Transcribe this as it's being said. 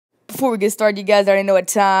Before we get started, you guys already know what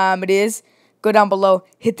time it is. Go down below,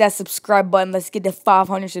 hit that subscribe button. Let's get to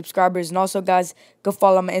 500 subscribers. And also, guys, go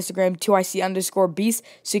follow my Instagram, 2IC_beast,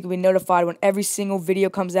 so you can be notified when every single video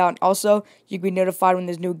comes out. And also, you can be notified when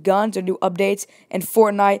there's new guns or new updates in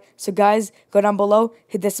Fortnite. So, guys, go down below,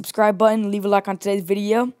 hit that subscribe button, leave a like on today's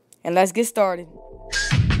video, and let's get started.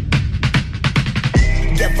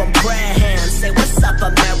 Give them grand hands, say what's up,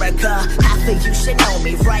 America. Half of you should know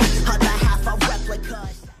me, right? Other half a replica.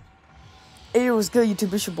 Hey, what's good,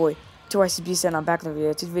 YouTube? It's your boy, 2IC and I'm back in the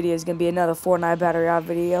video. Today's video is going to be another Fortnite Battle Royale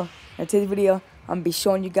video. In today's video, I'm going to be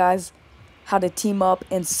showing you guys how to team up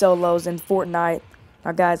in solos in Fortnite.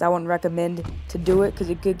 Now, guys, I wouldn't recommend to do it because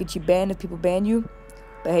it could get you banned if people ban you.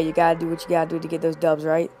 But, hey, you got to do what you got to do to get those dubs,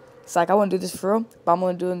 right? It's like, I wouldn't do this for real, but I'm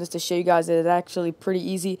only doing this to show you guys that it's actually pretty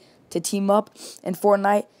easy to team up in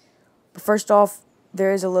Fortnite. But first off,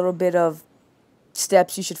 there is a little bit of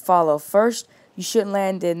steps you should follow. First, you shouldn't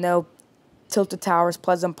land in no Tilted Towers,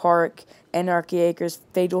 Pleasant Park, Anarchy Acres,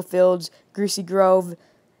 Fatal Fields, Greasy Grove.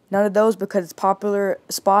 None of those, because it's popular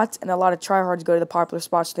spots and a lot of tryhards go to the popular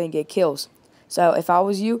spots so they can get kills. So if I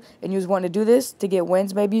was you and you was wanting to do this to get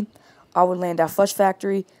wins maybe, I would land at Flush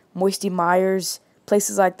Factory, Moisty Myers,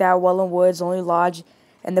 places like that, Welland Woods, Lonely Lodge,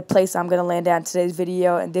 and the place I'm going to land at in today's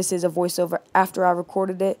video. And this is a voiceover after I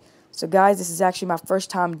recorded it. So guys, this is actually my first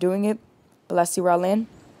time doing it, but let's see where I land.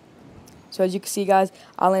 So as you can see, guys,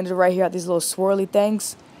 I landed right here at these little swirly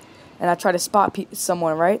things, and I tried to spot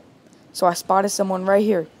someone, right? So I spotted someone right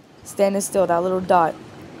here, standing still, that little dot.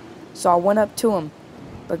 So I went up to him,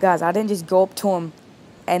 but guys, I didn't just go up to him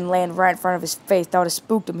and land right in front of his face. That would have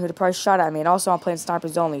spooked him. He would have probably shot at me. And also, I'm playing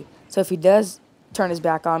snipers only. So if he does turn his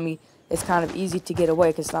back on me, it's kind of easy to get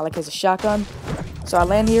away because it's not like he has a shotgun. So I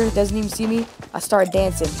land here, he doesn't even see me. I start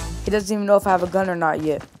dancing. He doesn't even know if I have a gun or not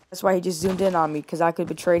yet. That's why he just zoomed in on me, because I could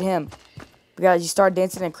betray him. But guys, you start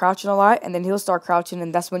dancing and crouching a lot, and then he'll start crouching,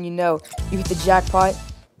 and that's when you know you hit the jackpot.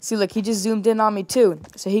 See, look, he just zoomed in on me too.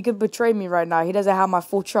 So he could betray me right now. He doesn't have my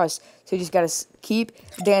full trust. So you just got to keep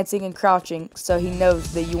dancing and crouching so he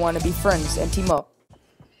knows that you want to be friends and team up.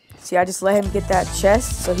 See, I just let him get that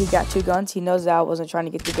chest, so he got 2 guns. He knows that I wasn't trying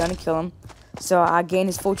to get the gun and kill him. So I gained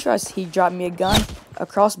his full trust. He dropped me a gun, a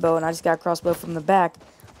crossbow, and I just got a crossbow from the back.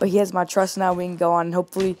 But he has my trust now. We can go on and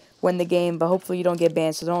hopefully win the game, but hopefully you don't get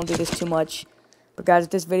banned, so don't do this too much. But guys, if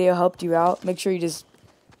this video helped you out, make sure you just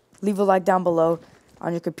leave a like down below.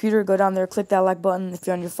 On your computer, go down there, click that like button. If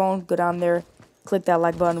you're on your phone, go down there, click that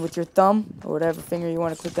like button with your thumb, or whatever finger you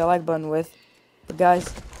want to click that like button with. But guys,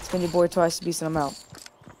 it's been your boy 2IC, and I'm out.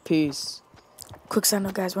 Peace. Quick side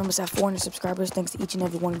note, guys, we're almost at 400 subscribers. Thanks to each and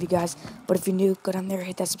every one of you guys. But if you're new, go down there,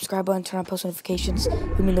 hit that subscribe button, turn on post notifications.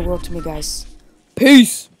 You mean the world to me, guys.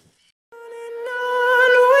 Peace.